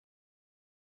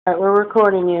Alright, we're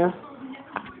recording you.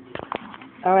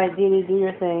 Alright, Deedee, do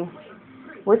your thing.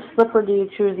 Which slipper do you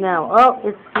choose now? Oh,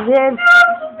 it's Suzanne.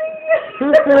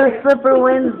 Sue slipper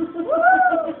wins.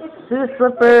 Sue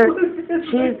slipper.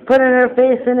 She's putting her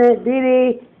face in it.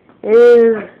 Deedee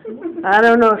is, I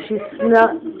don't know,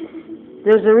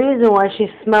 there's a reason why she's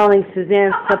smelling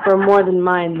Suzanne's slipper more than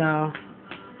mine, though.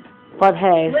 But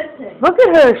hey, look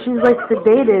at her. She's like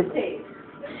sedated.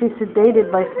 She's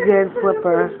sedated by Suzanne's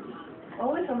slipper.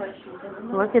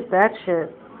 Look at that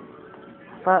shit.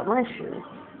 About my shoe.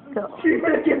 Go. She's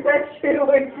gonna get that shit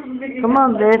away from me. Come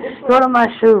on, bitch. Go to my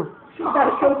shoe.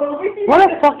 What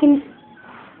a fucking...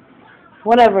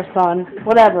 Whatever, son.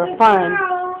 Whatever. Fine.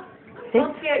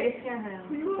 Don't scare you, scare him.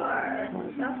 You are.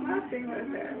 That's my thing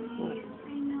right there.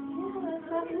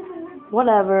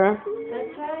 Whatever.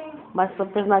 That's right. My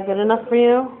slipper's not good enough for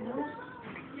you?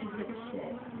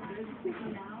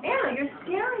 Anna, you're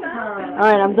scaring her.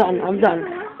 Alright, I'm done. I'm done.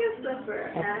 What's your slipper,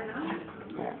 Anna?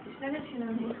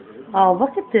 Oh,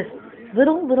 look at this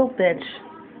little bitch.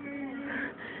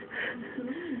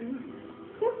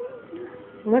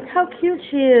 Look how cute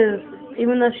she is,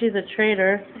 even though she's a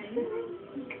traitor.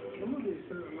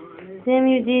 Damn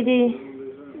you, Deedee.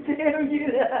 Damn you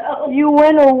to hell. You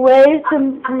went away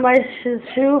from my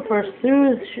shoe for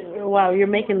Sue's shoe. Wow, you're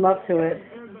making love to it.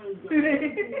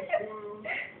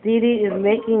 Deedee is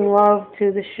making love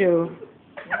to the shoe.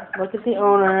 Look at the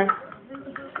owner.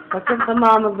 Look at the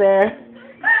mama bear.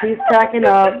 She's cracking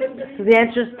up.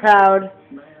 Suzanne's just proud.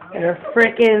 And her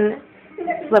frickin'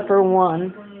 slipper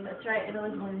won. That's right, it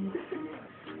always wins.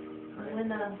 When,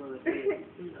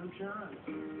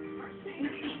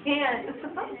 you can't.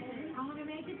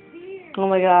 Oh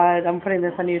my god, I'm putting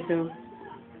this on YouTube.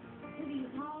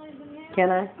 Can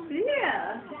I?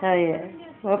 Yeah. Hell yeah.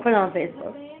 We'll put it on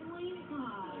Facebook.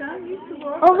 John used to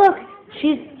work. Oh look,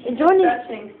 she's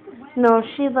joining. No,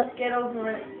 she like. Get over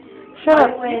it. Shut up.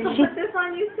 You can put this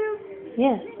on YouTube?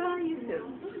 Yes. Put it on YouTube.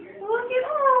 Look at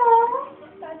her.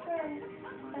 That's right.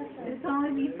 That's right. It's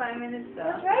only be 5 minutes though.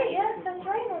 That's right, yes, that's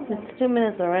right. It's 2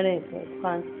 minutes already, so it's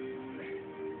fine.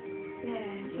 Yeah,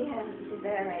 she has it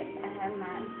there, right? I have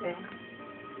mine too.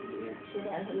 She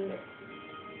has it.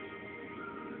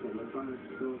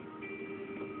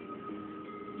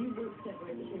 You would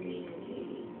separate between me and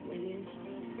Katie, wouldn't you?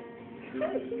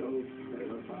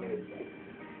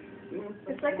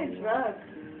 It's like a drug.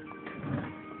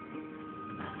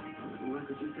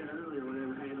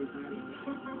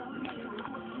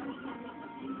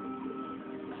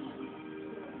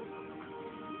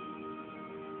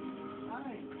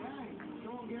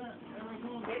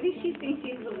 Maybe she thinks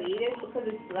she's the latest because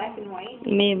it's black and white.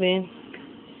 Maybe.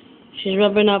 She's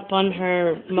rubbing up on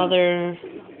her mother.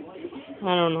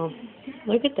 I don't know.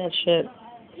 Look at that shit.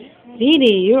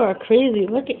 Deedee, you are crazy.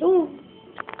 Look at... Ooh.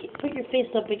 Put your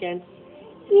face up again.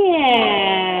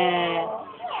 Yeah.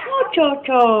 Oh,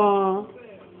 Cho-Cho.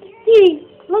 Deedee,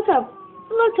 look up.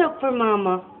 Look up for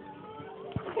Mama.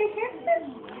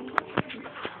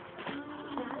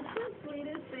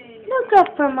 Look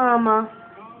up for Mama.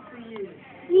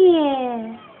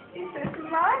 Yeah. It's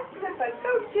my slipper.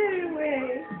 Don't get it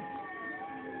away.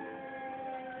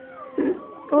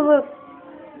 Oh, look.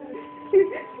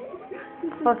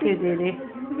 Fuck you,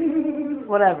 Deedee.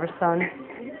 Whatever, son.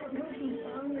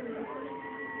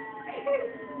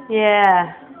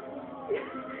 Yeah.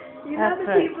 You know That's the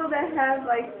right. people that have,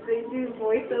 like, they do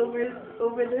voiceovers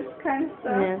over this kind of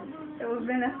stuff? Yeah. It would have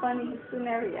been a funny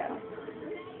scenario.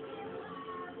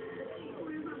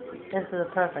 This is a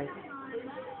perfect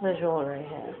visual right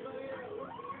here.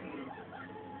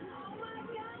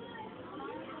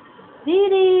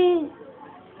 Deedee!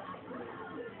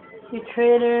 You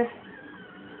traitor.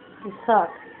 You suck.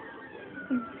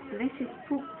 And then she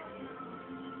pooped.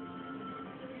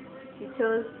 She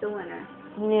chose the winner.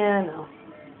 Yeah, I know.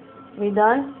 We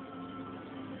done?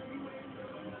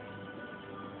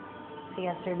 I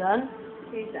guess you're done?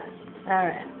 She's done.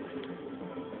 Alright.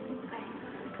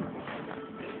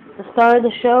 The star of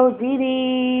the show,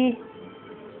 Deedee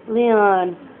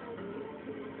Leon.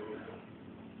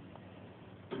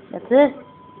 That's it?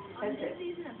 That's it.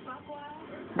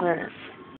 Alright.